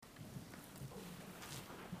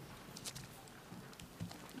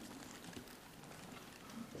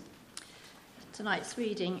Tonight's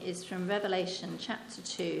reading is from Revelation chapter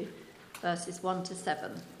 2, verses 1 to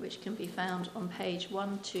 7, which can be found on page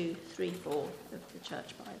 1234 of the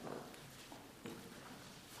Church Bible.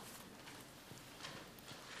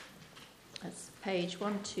 That's page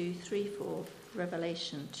 1234,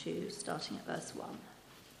 Revelation 2, starting at verse 1.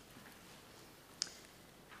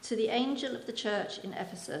 To the angel of the church in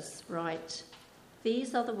Ephesus write,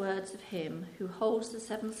 "These are the words of him who holds the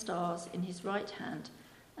 7 stars in his right hand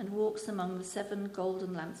and walks among the 7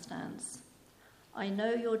 golden lampstands. I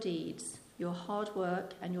know your deeds, your hard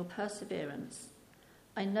work and your perseverance.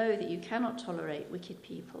 I know that you cannot tolerate wicked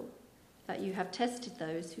people, that you have tested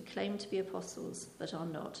those who claim to be apostles but are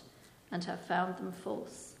not, and have found them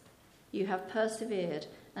false. You have persevered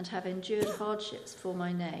and have endured hardships for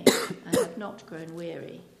my name and have not grown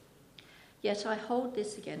weary. Yet I hold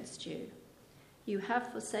this against you. You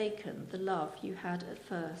have forsaken the love you had at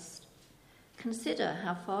first. Consider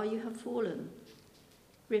how far you have fallen.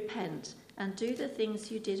 Repent and do the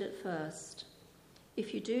things you did at first.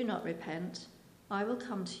 If you do not repent, I will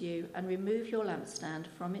come to you and remove your lampstand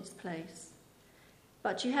from its place.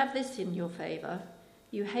 But you have this in your favour.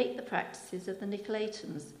 You hate the practices of the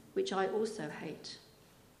Nicolaitans, which I also hate.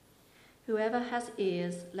 Whoever has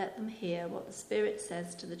ears, let them hear what the Spirit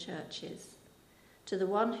says to the churches. To the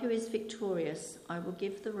one who is victorious, I will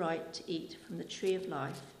give the right to eat from the tree of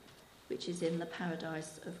life, which is in the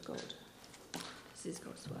paradise of God." This is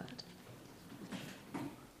God's word.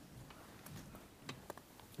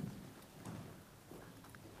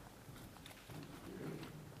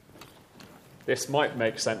 This might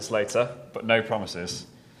make sense later, but no promises.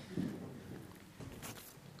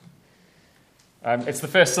 It's the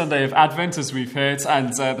first Sunday of Advent, as we've heard,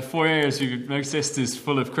 and the foyer, as you've noticed, is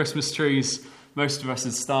full of Christmas trees. Most of us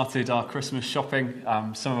have started our Christmas shopping.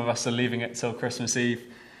 Some of us are leaving it till Christmas Eve.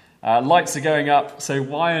 Lights are going up, so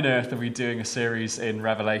why on earth are we doing a series in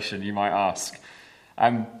Revelation, you might ask?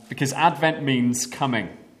 Because Advent means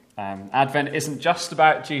coming. Advent isn't just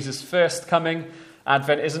about Jesus' first coming.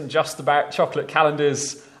 Advent isn't just about chocolate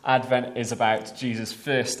calendars. Advent is about Jesus'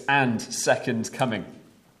 first and second coming.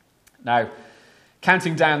 Now,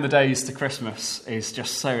 counting down the days to Christmas is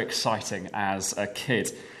just so exciting as a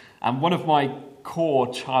kid. And one of my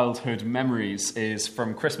core childhood memories is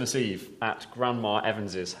from Christmas Eve at Grandma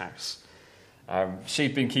Evans's house.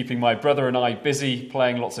 She'd been keeping my brother and I busy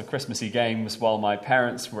playing lots of Christmassy games while my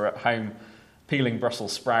parents were at home peeling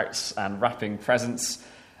Brussels sprouts and wrapping presents.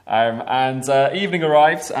 Evening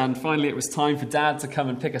arrived, and finally it was time for Dad to come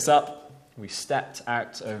and pick us up. We stepped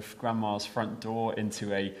out of Grandma's front door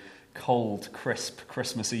into a cold, crisp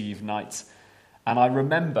Christmas Eve night. And I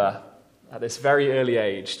remember, at this very early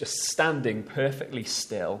age, just standing perfectly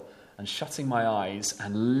still and shutting my eyes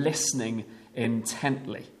and listening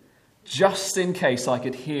intently, just in case I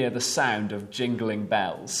could hear the sound of jingling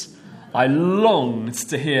bells. I longed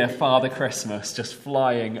to hear Father Christmas just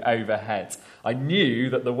flying overhead. I knew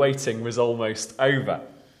that the waiting was almost over.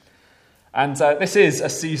 And this is a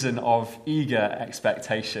season of eager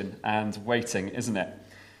expectation and waiting, isn't it?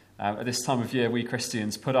 At this time of year, we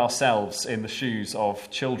Christians put ourselves in the shoes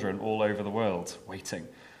of children all over the world, waiting.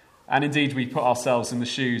 And indeed, we put ourselves in the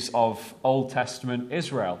shoes of Old Testament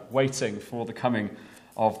Israel, waiting for the coming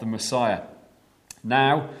of the Messiah.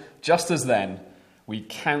 Now, just as then, we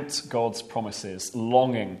count God's promises,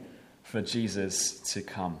 longing for Jesus to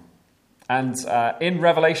come. And in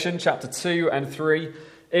Revelation chapter 2 and 3,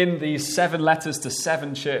 in these 7 letters to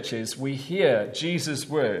 7 churches, we hear Jesus'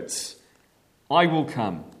 words, "I will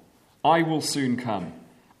come. I will soon come.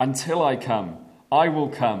 Until I come, I will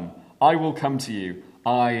come. I will come to you.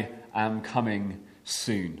 I am coming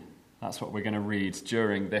soon." That's what we're going to read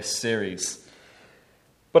during this series.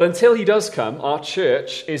 But until he does come, our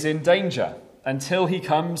church is in danger. Until he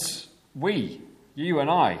comes, we, you and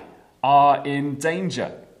I, are in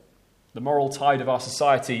danger. The moral tide of our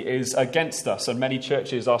society is against us, and many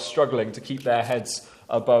churches are struggling to keep their heads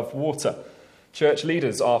above water. Church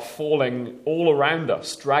leaders are falling all around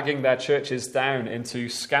us, dragging their churches down into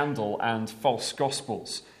scandal and false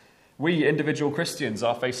gospels. We individual Christians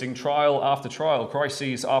are facing trial after trial,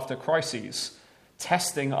 crises after crises,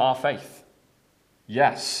 testing our faith.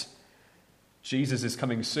 Yes, Jesus is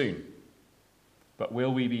coming soon, but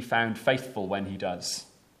will we be found faithful when he does?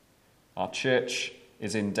 Our church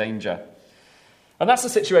is in danger. And that's the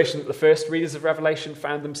situation that the first readers of Revelation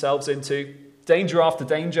found themselves into. Danger after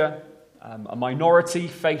danger. A minority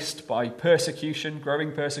faced by persecution,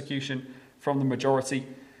 growing persecution from the majority.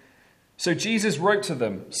 So Jesus wrote to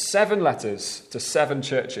them 7 letters to 7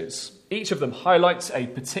 churches. Each of them highlights a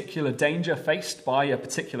particular danger faced by a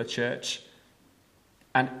particular church.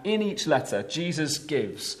 And in each letter, Jesus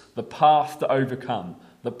gives the path to overcome,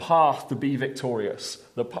 the path to be victorious,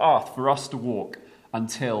 the path for us to walk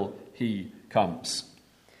until he comes.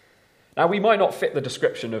 Now, we might not fit the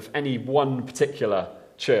description of any one particular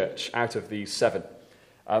church out of these 7.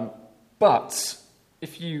 But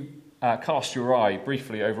if you cast your eye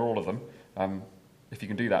briefly over all of them, if you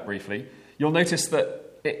can do that briefly, you'll notice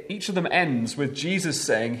that each of them ends with Jesus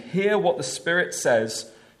saying, "Hear what the Spirit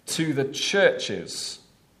says to the churches."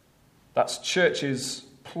 That's churches,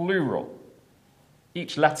 plural.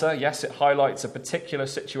 Each letter, yes, it highlights a particular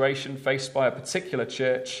situation faced by a particular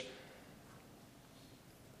church.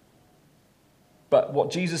 But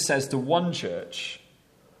what Jesus says to one church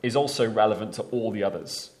is also relevant to all the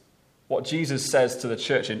others. What Jesus says to the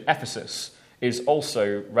church in Ephesus is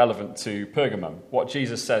also relevant to Pergamum. What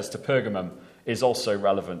Jesus says to Pergamum is also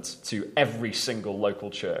relevant to every single local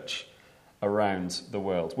church around the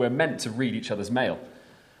world. We're meant to read each other's mail.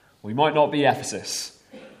 We might not be Ephesus,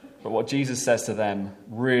 but what Jesus says to them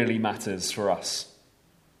really matters for us.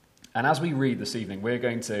 And as we read this evening, we're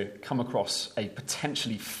going to come across a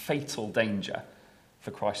potentially fatal danger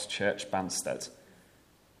for Christ Church Banstead.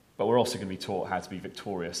 But we're also going to be taught how to be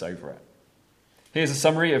victorious over it. Here's a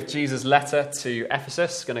summary of Jesus' letter to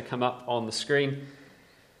Ephesus. It's going to come up on the screen.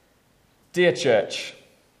 Dear church,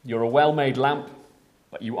 you're a well-made lamp,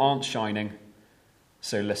 but you aren't shining,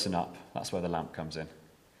 so listen up. That's where the lamp comes in.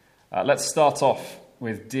 Let's start off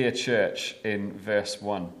with Dear Church in verse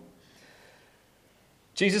 1.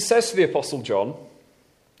 Jesus says to the Apostle John,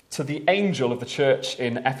 "To the angel of the church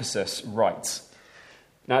in Ephesus write."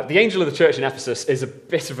 Now, the angel of the church in Ephesus is a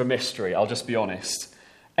bit of a mystery, I'll just be honest.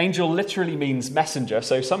 Angel literally means messenger,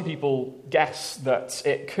 so some people guess that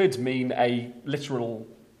it could mean a literal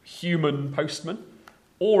human postman,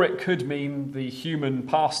 or it could mean the human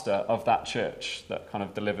pastor of that church that kind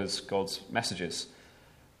of delivers God's messages.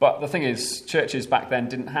 But the thing is, churches back then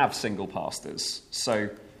didn't have single pastors. So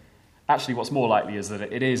actually what's more likely is that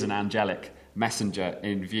it is an angelic messenger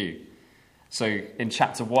in view. So in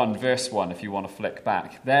chapter 1, verse 1, if you want to flick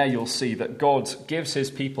back, there you'll see that God gives his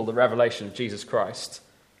people the revelation of Jesus Christ,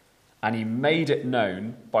 and he made it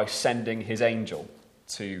known by sending his angel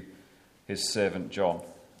to his servant John.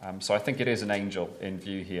 So I think it is an angel in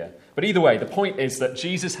view here. But either way, the point is that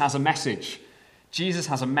Jesus has a message. Jesus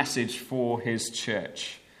has a message for his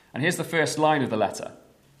church. And here's the first line of the letter.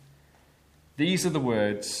 These are the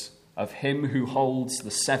words of him who holds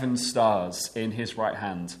the 7 stars in his right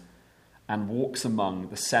hand and walks among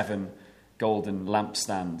the 7 golden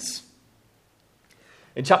lampstands.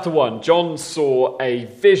 In chapter 1, John saw a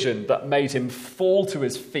vision that made him fall to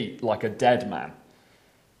his feet like a dead man.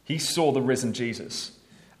 He saw the risen Jesus.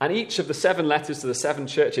 And each of the 7 letters to the 7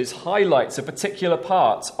 churches highlights a particular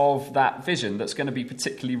part of that vision that's going to be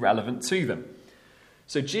particularly relevant to them.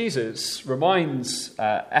 So Jesus reminds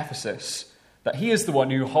Ephesus that he is the one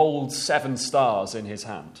who holds 7 stars in his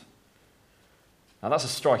hand. Now that's a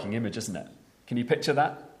striking image, isn't it? Can you picture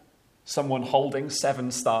that? Someone holding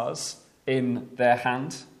 7 stars in their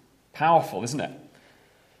hand. Powerful, isn't it?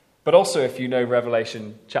 But also, if you know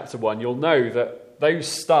Revelation chapter 1, you'll know that those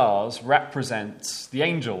stars represent the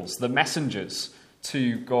angels, the messengers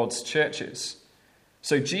to God's churches.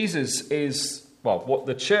 So Jesus is, what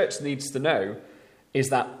the church needs to know is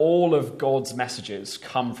that all of God's messages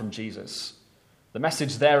come from Jesus. The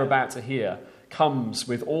message they're about to hear comes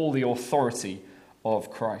with all the authority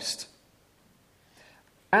of Christ.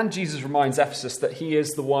 And Jesus reminds Ephesus that he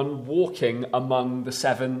is the one walking among the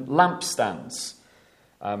 7 lampstands.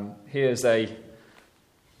 Here's a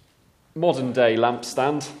modern-day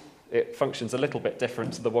lampstand. It functions a little bit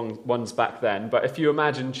different to the ones back then. But if you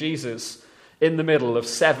imagine Jesus in the middle of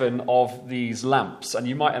 7 of these lamps, and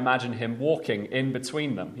you might imagine him walking in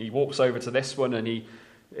between them. He walks over to this one and he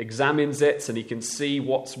examines it, and he can see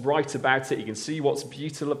what's right about it. He can see what's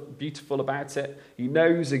beautiful about it. He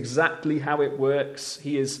knows exactly how it works.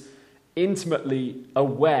 He is intimately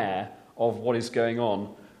aware of what is going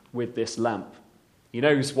on with this lamp. He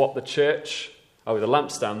knows what the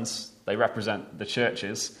lampstands, they represent the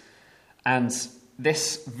churches. And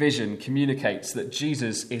this vision communicates that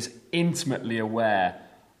Jesus is intimately aware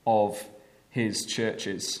of his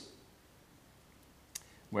churches.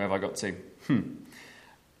 Where have I got to?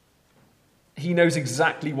 He knows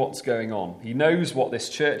exactly what's going on. He knows what this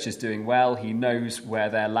church is doing well. He knows where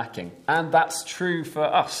they're lacking. And that's true for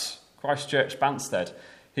us, Christ Church Banstead,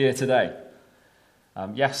 here today.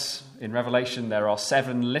 Yes, in Revelation there are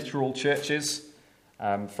 7 literal churches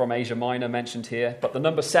from Asia Minor mentioned here, but the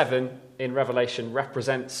number 7 in Revelation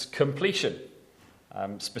represents completion.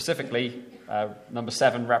 Specifically, number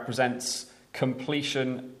 7 represents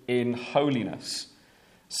completion in holiness.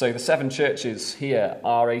 So the 7 churches here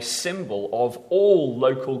are a symbol of all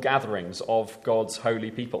local gatherings of God's holy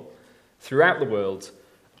people throughout the world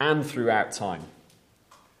and throughout time.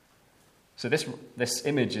 So this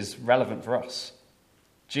image is relevant for us.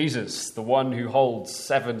 Jesus, the one who holds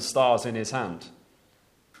 7 stars in his hand,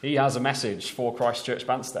 he has a message for Christ Church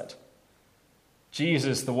Banstead.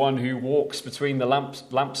 Jesus, the one who walks between the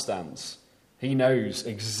lampstands, he knows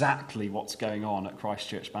exactly what's going on at Christ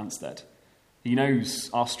Church Banstead. He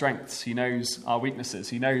knows our strengths, he knows our weaknesses,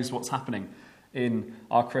 he knows what's happening in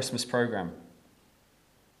our Christmas programme.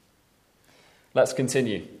 Let's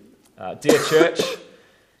continue. Dear church,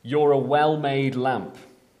 you're a well-made lamp,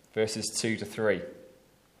 verses 2 to 3.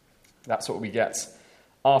 That's what we get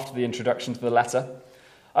after the introduction to the letter.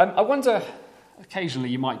 I wonder, occasionally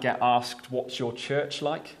you might get asked, what's your church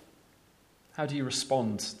like? How do you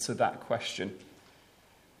respond to that question?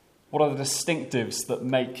 What are the distinctives that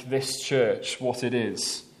make this church what it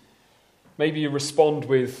is? Maybe you respond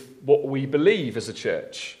with what we believe as a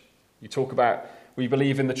church. You talk about, we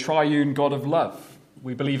believe in the triune God of love.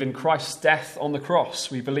 We believe in Christ's death on the cross.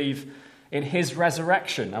 We believe in his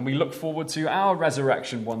resurrection, and we look forward to our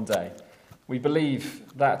resurrection one day. We believe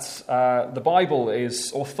that the Bible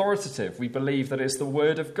is authoritative. We believe that it's the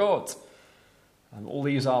Word of God. And all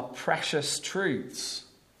these are precious truths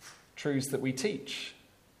that we teach.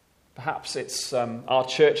 Perhaps it's our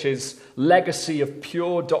church's legacy of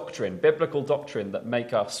pure doctrine, biblical doctrine, that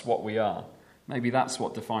make us what we are. Maybe that's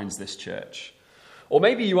what defines this church. Or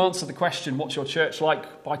maybe you answer the question, what's your church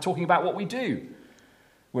like, by talking about what we do.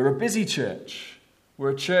 We're a busy church.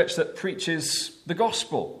 We're a church that preaches the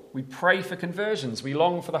gospel. We pray for conversions. We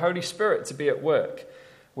long for the Holy Spirit to be at work.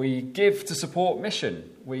 We give to support mission.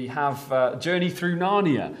 We have a journey through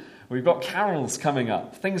Narnia. We've got carols coming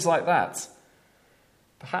up, things like that.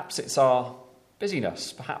 Perhaps it's our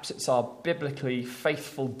busyness. Perhaps it's our biblically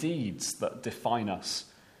faithful deeds that define us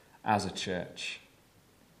as a church.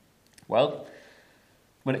 Well,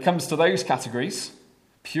 when it comes to those categories,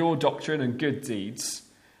 pure doctrine and good deeds,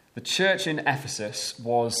 the church in Ephesus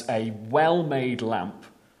was a well-made lamp,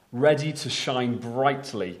 ready to shine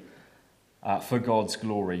brightly for God's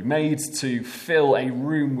glory, made to fill a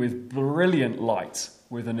room with brilliant light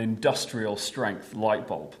with an industrial strength light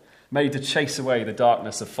bulb, made to chase away the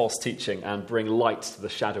darkness of false teaching and bring light to the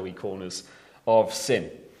shadowy corners of sin.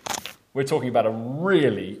 We're talking about a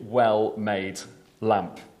really well-made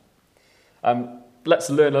lamp. Let's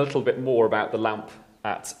learn a little bit more about the lamp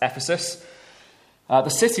at Ephesus. The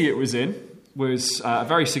city it was in was a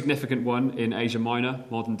very significant one in Asia Minor,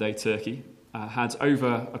 modern-day Turkey. Had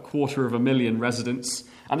over 250,000 residents.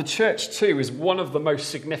 And the church, too, is one of the most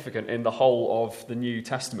significant in the whole of the New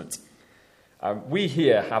Testament. We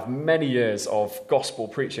here have many years of gospel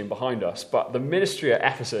preaching behind us, but the ministry at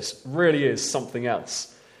Ephesus really is something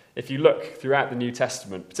else. If you look throughout the New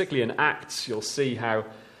Testament, particularly in Acts, you'll see how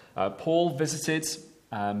Paul visited,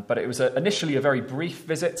 but it was initially a very brief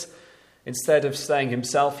visit. Instead of staying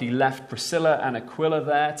himself, he left Priscilla and Aquila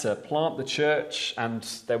there to plant the church, and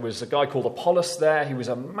there was a guy called Apollos there. He was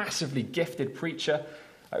a massively gifted preacher.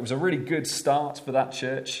 It was a really good start for that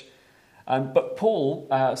church. But Paul,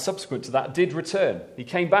 subsequent to that, did return. He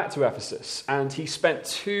came back to Ephesus, and he spent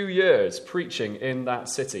 2 years preaching in that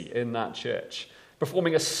city, in that church,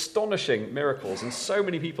 performing astonishing miracles, and so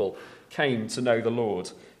many people came to know the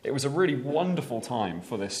Lord. It was a really wonderful time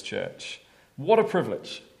for this church. What a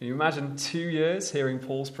privilege. Can you imagine 2 years hearing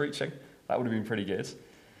Paul's preaching? That would have been pretty good.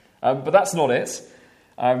 But that's not it.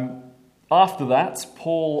 After that,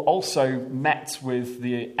 Paul also met with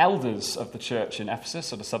the elders of the church in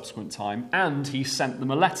Ephesus at a subsequent time, and he sent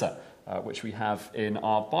them a letter, which we have in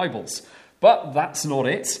our Bibles. But that's not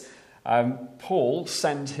it. Paul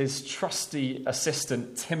sent his trusty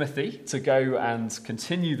assistant Timothy to go and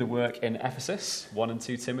continue the work in Ephesus, 1 and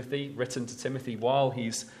 2 Timothy, written to Timothy while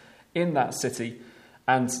he's in that city.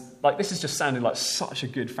 And this is just sounding like such a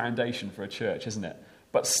good foundation for a church, isn't it?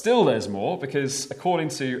 But still there's more, because according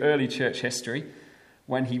to early church history,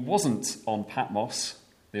 when he wasn't on Patmos,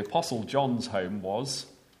 the Apostle John's home was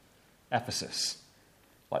Ephesus.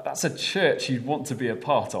 That's a church you'd want to be a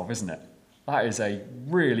part of, isn't it? That is a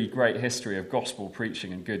really great history of gospel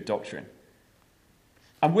preaching and good doctrine.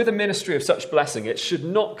 And with a ministry of such blessing, it should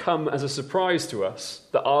not come as a surprise to us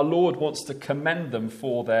that our Lord wants to commend them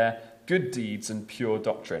for their good deeds and pure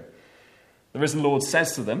doctrine. The risen Lord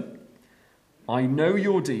says to them, I know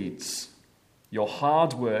your deeds, your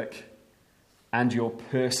hard work, and your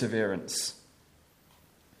perseverance.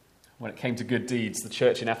 When it came to good deeds, the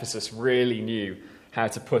church in Ephesus really knew how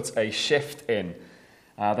to put a shift in.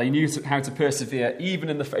 They knew how to persevere even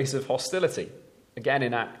in the face of hostility. Again,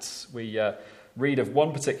 in Acts, we read of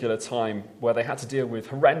one particular time where they had to deal with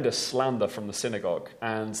horrendous slander from the synagogue,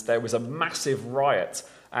 and there was a massive riot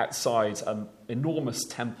outside an enormous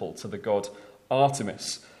temple to the god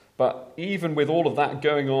Artemis. But even with all of that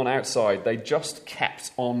going on outside, they just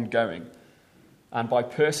kept on going. And by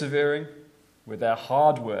persevering with their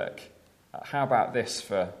hard work, how about this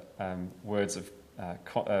for words of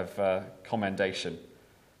commendation?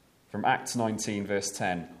 From Acts 19, verse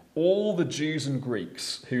 10. All the Jews and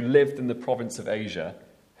Greeks who lived in the province of Asia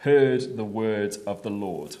heard the word of the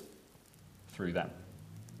Lord through them.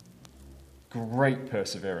 Great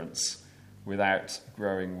perseverance without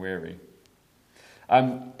growing weary.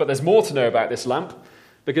 But there's more to know about this lamp,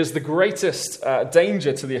 because the greatest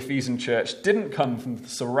danger to the Ephesian church didn't come from the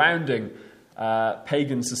surrounding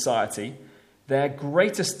pagan society. Their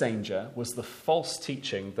greatest danger was the false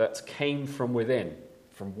teaching that came from within,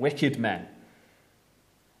 from wicked men.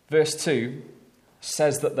 Verse 2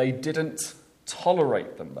 says that they didn't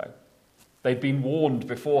tolerate them, though. They'd been warned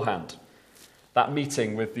beforehand. That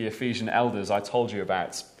meeting with the Ephesian elders I told you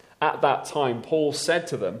about, at that time, Paul said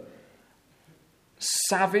to them,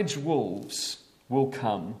 savage wolves will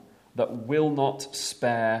come that will not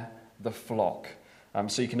spare the flock.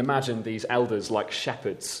 So you can imagine these elders like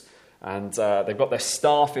shepherds, and they've got their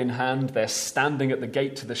staff in hand, they're standing at the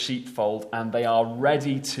gate to the sheepfold, and they are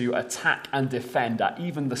ready to attack and defend at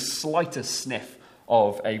even the slightest sniff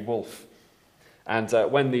of a wolf. And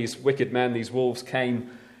when these wicked men, these wolves came,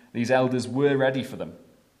 these elders were ready for them.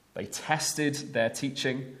 They tested their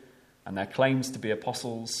teaching and their claims to be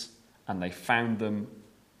apostles, and they found them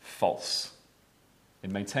false.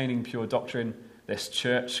 In maintaining pure doctrine, this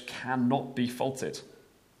church cannot be faulted.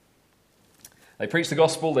 They preached the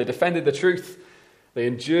gospel, they defended the truth, they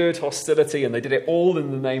endured hostility, and they did it all in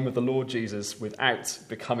the name of the Lord Jesus without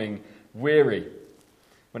becoming weary.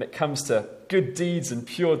 When it comes to good deeds and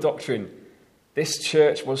pure doctrine, this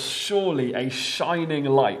church was surely a shining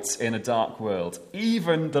light in a dark world.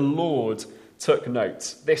 Even the Lord took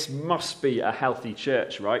note. This must be a healthy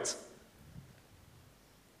church, right?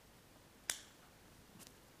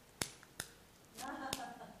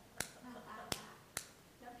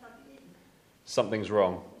 Something's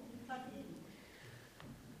wrong.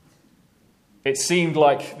 It seemed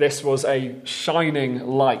like this was a shining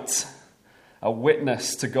light, a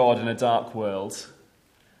witness to God in a dark world.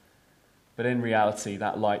 But in reality,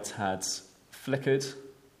 that light had flickered,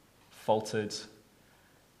 faltered,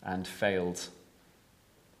 and failed.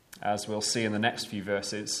 As we'll see in the next few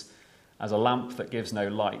verses, as a lamp that gives no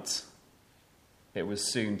light, it was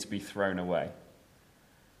soon to be thrown away.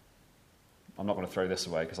 I'm not going to throw this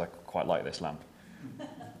away because I quite like this lamp.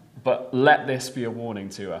 But let this be a warning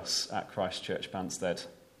to us at Christ Church Banstead.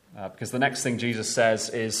 Because the next thing Jesus says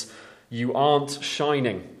is, you aren't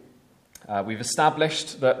shining. We've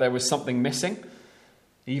established that there was something missing.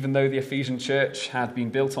 Even though the Ephesian church had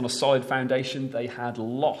been built on a solid foundation, they had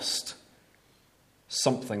lost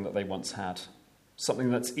something that they once had.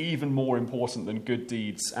 Something that's even more important than good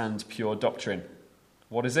deeds and pure doctrine.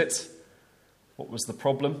 What is it? What was the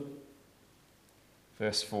problem?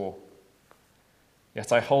 Verse 4.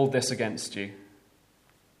 Yet I hold this against you.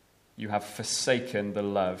 You have forsaken the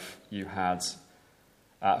love you had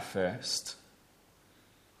at first.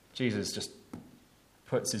 Jesus just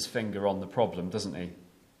puts his finger on the problem, doesn't he?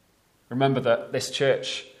 Remember that this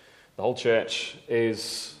church, the whole church,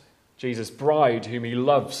 is Jesus' bride whom he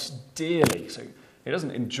loves dearly. So he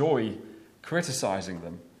doesn't enjoy criticizing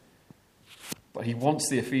them. But he wants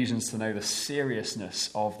the Ephesians to know the seriousness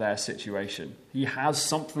of their situation. He has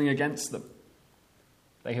something against them.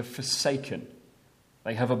 They have forsaken,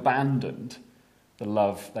 they have abandoned the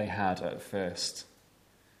love they had at first.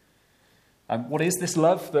 And what is this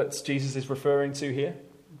love that Jesus is referring to here?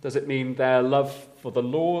 Does it mean their love for the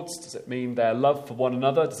Lord? Does it mean their love for one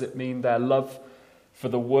another? Does it mean their love for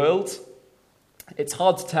the world? It's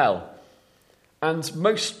hard to tell. And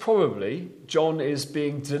most probably, John is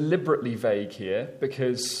being deliberately vague here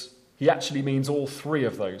because he actually means all three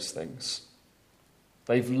of those things.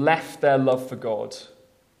 They've left their love for God.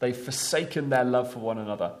 They've forsaken their love for one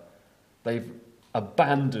another. They've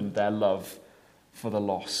abandoned their love for the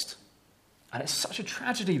lost. And it's such a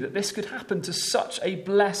tragedy that this could happen to such a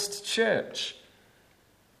blessed church.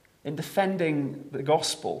 In defending the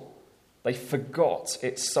gospel, they forgot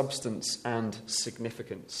its substance and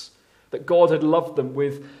significance. That God had loved them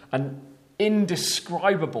with an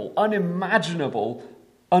indescribable, unimaginable,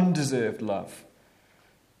 undeserved love.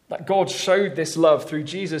 That God showed this love through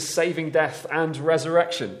Jesus' saving death and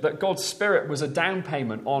resurrection. That God's Spirit was a down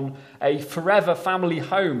payment on a forever family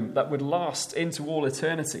home that would last into all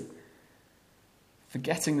eternity.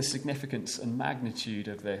 Forgetting the significance and magnitude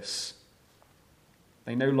of this,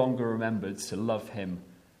 they no longer remembered to love him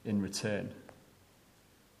in return.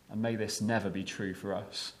 And may this never be true for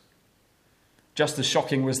us. Just as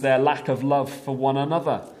shocking was their lack of love for one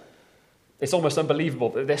another. It's almost unbelievable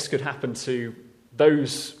that this could happen to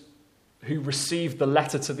those who received the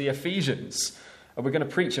letter to the Ephesians. And we're going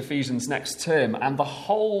to preach Ephesians next term, and the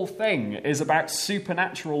whole thing is about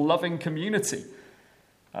supernatural loving community.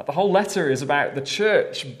 The whole letter is about the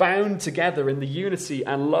church bound together in the unity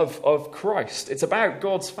and love of Christ. It's about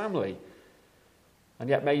God's family. And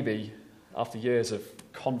yet maybe after years of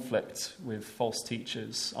conflict with false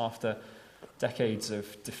teachers, after decades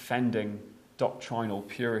of defending doctrinal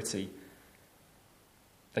purity,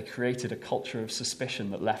 they created a culture of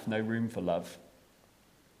suspicion that left no room for love.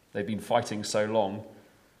 They've been fighting so long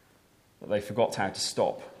that they forgot how to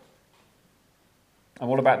stop. And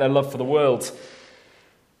what about their love for the world?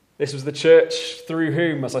 This was the church through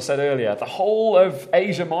whom, as I said earlier, the whole of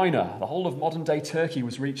Asia Minor, the whole of modern-day Turkey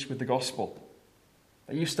was reached with the gospel.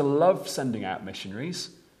 They used to love sending out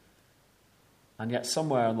missionaries, and yet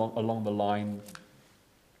somewhere along the line,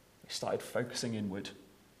 they started focusing inward,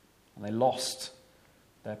 and they lost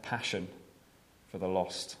their passion for the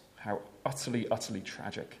lost. How utterly, utterly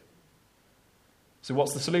tragic. So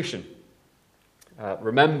what's the solution?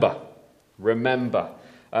 Remember.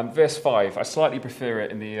 Verse 5, I slightly prefer it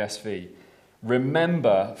in the ESV.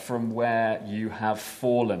 Remember from where you have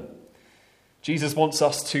fallen. Jesus wants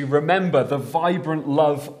us to remember the vibrant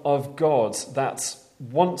love of God that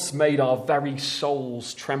once made our very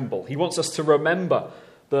souls tremble. He wants us to remember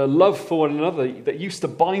the love for one another that used to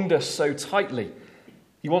bind us so tightly.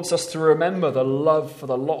 He wants us to remember the love for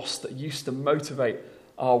the lost that used to motivate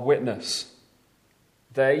our witness.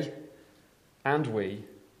 They and we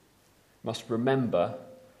must remember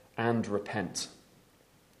and repent.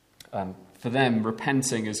 For them,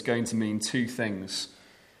 repenting is going to mean two things.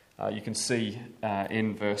 You can see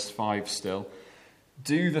in verse 5 still.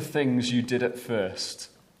 Do the things you did at first.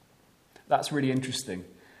 That's really interesting.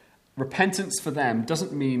 Repentance for them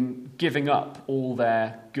doesn't mean giving up all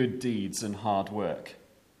their good deeds and hard work.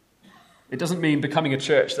 It doesn't mean becoming a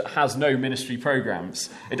church that has no ministry programs.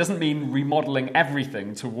 It doesn't mean remodeling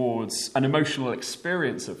everything towards an emotional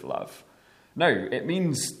experience of love. No, it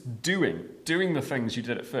means doing the things you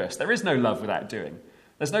did at first. There is no love without doing.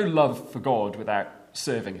 There's no love for God without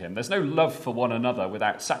serving him. There's no love for one another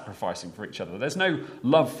without sacrificing for each other. There's no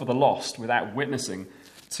love for the lost without witnessing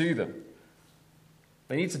to them.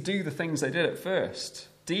 They need to do the things they did at first.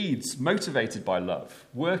 Deeds motivated by love.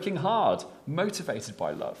 Working hard, motivated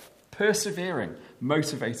by love. Persevering,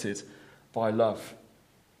 motivated by love.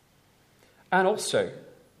 And also,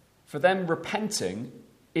 for them, repenting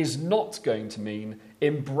is not going to mean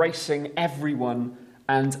embracing everyone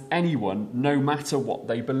and anyone, no matter what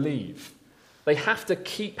they believe. They have to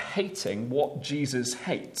keep hating what Jesus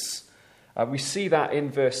hates. We see that in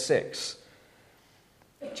verse 6.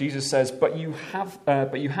 Jesus says, but you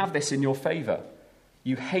have this in your favour.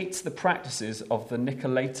 You hate the practices of the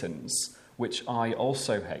Nicolaitans, which I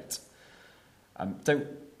also hate. Don't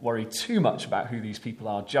worry too much about who these people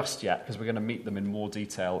are just yet, because we're going to meet them in more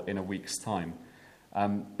detail in a week's time.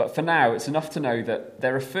 But for now, it's enough to know that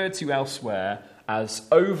they're referred to elsewhere as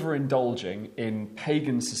overindulging in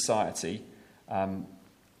pagan society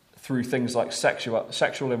through things like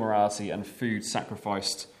sexual immorality and food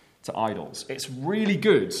sacrificed to idols. It's really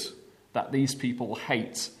good that these people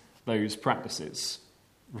hate those practices.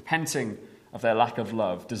 Repenting of their lack of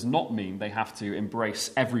love does not mean they have to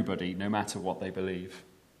embrace everybody, no matter what they believe.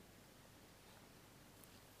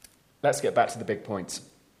 Let's get back to the big point.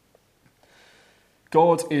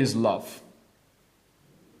 God is love.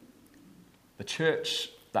 The church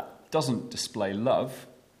that doesn't display love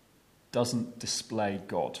doesn't display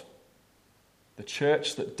God. The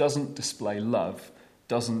church that doesn't display love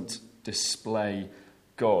doesn't display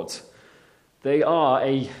God. They are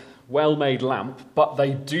a well-made lamp, but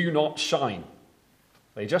they do not shine.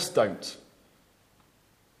 They just don't.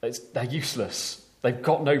 They're useless. They've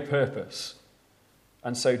got no purpose.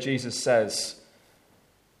 And so Jesus says,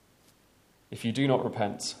 if you do not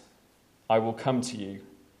repent, I will come to you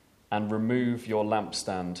and remove your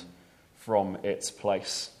lampstand from its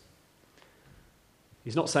place.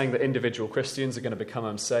 He's not saying that individual Christians are going to become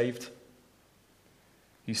unsaved.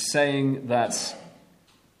 He's saying that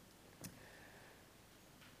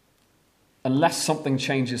unless something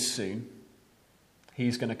changes soon,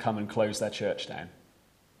 he's going to come and close their church down.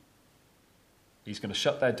 He's going to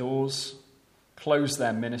shut their doors, close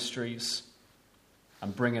their ministries,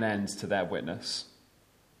 and bring an end to their witness.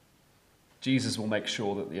 Jesus will make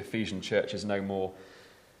sure that the Ephesian church is no more.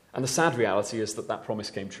 And the sad reality is that promise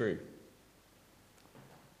came true.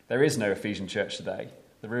 There is no Ephesian church today.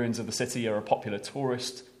 The ruins of the city are a popular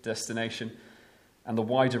tourist destination, and the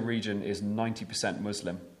wider region is 90%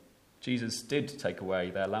 Muslim. Jesus did take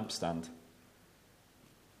away their lampstand.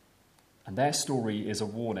 And their story is a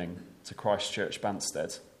warning to Christchurch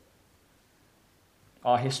Banstead.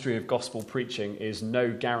 Our history of gospel preaching is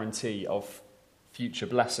no guarantee of future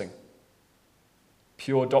blessing.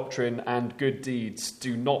 Pure doctrine and good deeds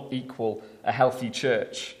do not equal a healthy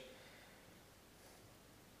church.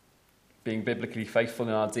 Being biblically faithful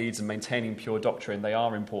in our deeds and maintaining pure doctrine, they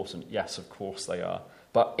are important. Yes, of course they are.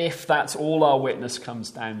 But if that's all our witness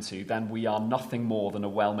comes down to, then we are nothing more than a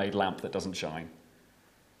well-made lamp that doesn't shine.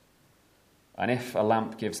 And if a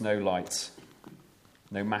lamp gives no light,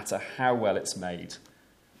 no matter how well it's made,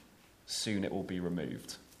 soon it will be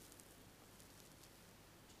removed.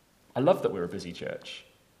 I love that we're a busy church.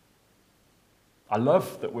 I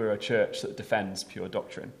love that we're a church that defends pure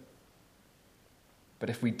doctrine. But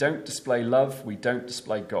if we don't display love, we don't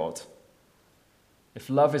display God. If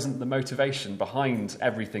love isn't the motivation behind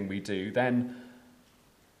everything we do, then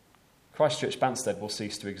Christchurch Banstead will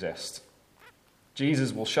cease to exist.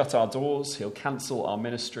 Jesus will shut our doors, he'll cancel our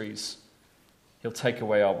ministries, he'll take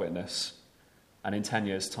away our witness, and in 10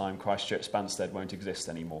 years' time, Christchurch Banstead won't exist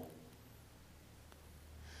anymore.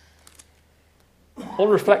 On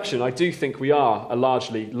reflection, I do think we are a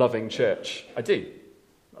largely loving church. I do.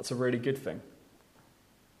 That's a really good thing.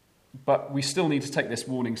 But we still need to take this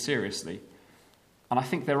warning seriously. And I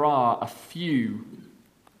think there are a few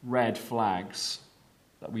red flags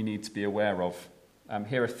that we need to be aware of.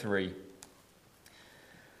 Here are 3.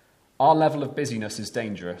 Our level of busyness is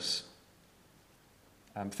dangerous.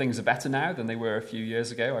 Things are better now than they were a few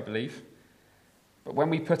years ago, I believe. But when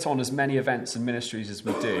we put on as many events and ministries as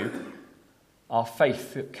we do, our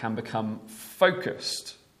faith can become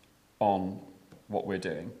focused on what we're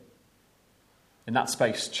doing. In that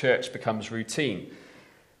space, church becomes routine.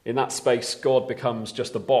 In that space, God becomes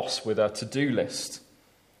just a boss with a to-do list.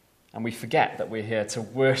 And we forget that we're here to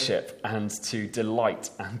worship and to delight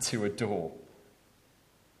and to adore.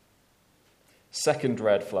 Second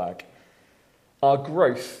red flag. Our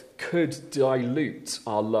growth could dilute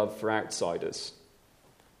our love for outsiders.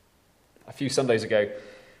 A few Sundays ago,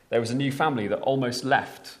 there was a new family that almost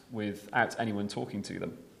left without anyone talking to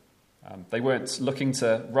them. They weren't looking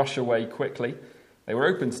to rush away quickly. They were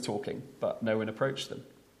open to talking, but no one approached them.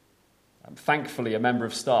 Thankfully, a member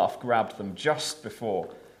of staff grabbed them just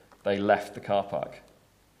before they left the car park.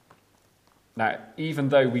 Now, even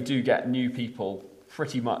though we do get new people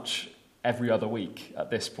pretty much every other week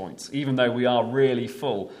at this point, even though we are really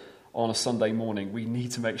full on a Sunday morning, we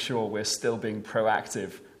need to make sure we're still being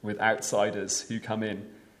proactive with outsiders who come in.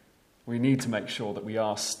 We need to make sure that we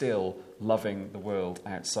are still loving the world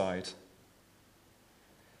outside.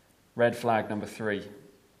 Red flag number 3.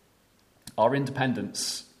 Our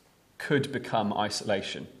independence could become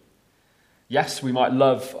isolation. Yes, we might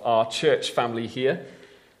love our church family here,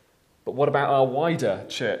 but what about our wider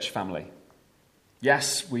church family?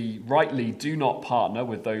 Yes, we rightly do not partner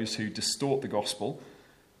with those who distort the gospel,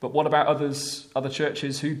 but what about other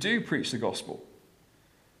churches who do preach the gospel?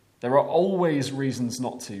 There are always reasons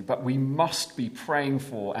not to, but we must be praying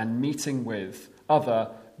for and meeting with other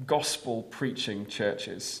gospel-preaching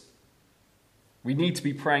churches. We need to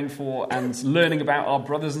be praying for and learning about our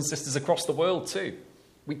brothers and sisters across the world too.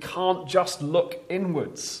 We can't just look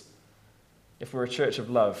inwards. If we're a church of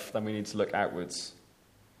love, then we need to look outwards.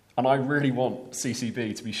 And I really want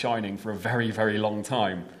CCB to be shining for a very, very long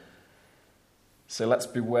time. So let's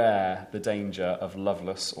beware the danger of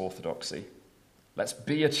loveless orthodoxy. Let's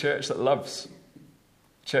be a church that loves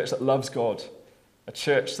God, a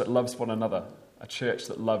church that loves one another, a church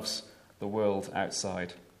that loves the world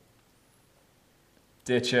outside.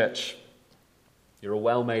 Dear church, you're a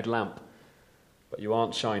well-made lamp, but you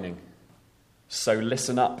aren't shining. So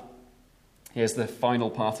listen up. Here's the final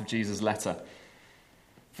part of Jesus' letter.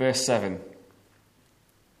 Verse 7.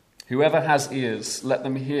 Whoever has ears, let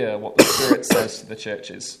them hear what the Spirit says to the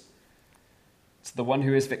churches. To the one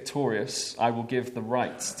who is victorious, I will give the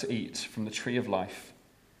right to eat from the tree of life,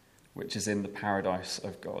 which is in the paradise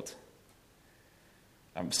of God.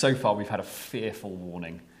 So far, we've had a fearful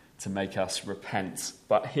warning to make us repent,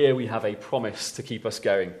 but here we have a promise to keep us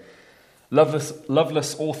going.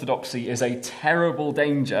 Loveless orthodoxy is a terrible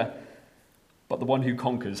danger, but the one who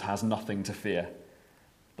conquers has nothing to fear.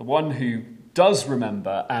 The one who does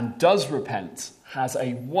remember and does repent has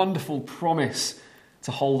a wonderful promise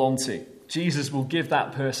to hold on to. Jesus will give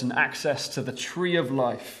that person access to the tree of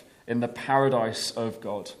life in the paradise of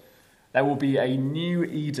God. There will be a new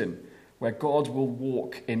Eden where God will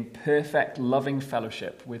walk in perfect loving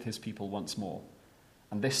fellowship with his people once more.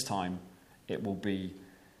 And this time it will be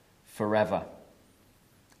forever.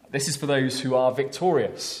 This is for those who are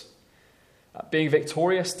victorious. Being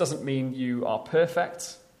victorious doesn't mean you are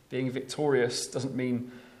perfect. Being victorious doesn't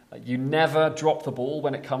mean you never drop the ball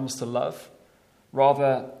when it comes to love.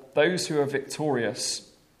 Rather, those who are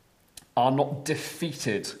victorious are not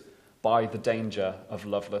defeated by the danger of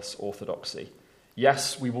loveless orthodoxy.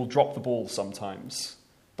 Yes, we will drop the ball sometimes,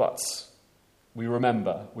 but we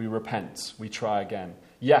remember, we repent, we try again.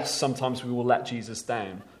 Yes, sometimes we will let Jesus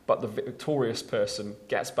down, but the victorious person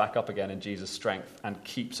gets back up again in Jesus' strength and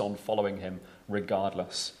keeps on following him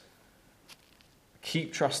regardless.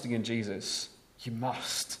 Keep trusting in Jesus. You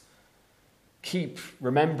must. Keep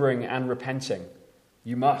remembering and repenting.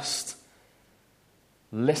 You must.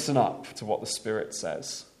 Listen up to what the Spirit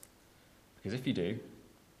says. Because if you do,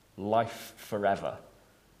 life forever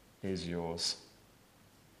is yours.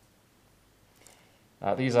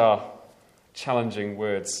 These are challenging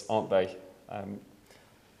words, aren't they?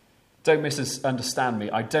 Don't misunderstand me.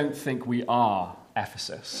 I don't think we are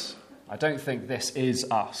Ephesus. I don't think this is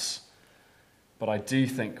us. But I do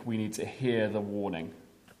think we need to hear the warning,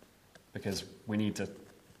 because we need to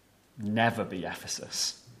never be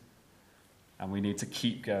Ephesus. And we need to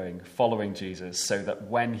keep going, following Jesus, so that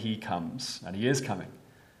when he comes, and he is coming,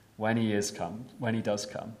 when he does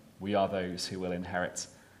come, we are those who will inherit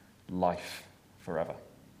life forever.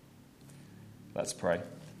 Let's pray.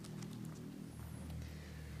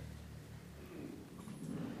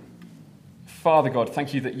 Father God,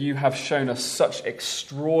 thank you that you have shown us such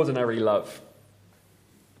extraordinary love.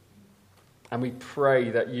 And we pray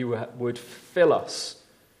that you would fill us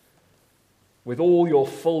with all your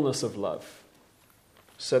fullness of love,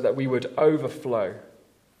 so that we would overflow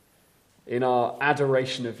in our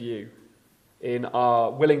adoration of you, in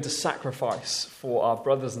our willing to sacrifice for our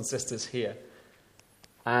brothers and sisters here,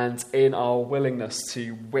 and in our willingness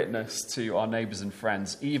to witness to our neighbours and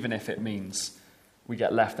friends, even if it means we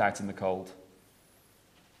get left out in the cold.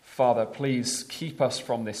 Father, please keep us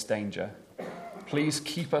from this danger. Please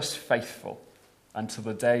keep us faithful until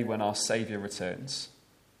the day when our Saviour returns.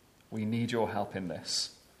 We need your help in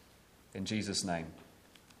this. In Jesus' name,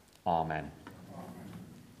 amen.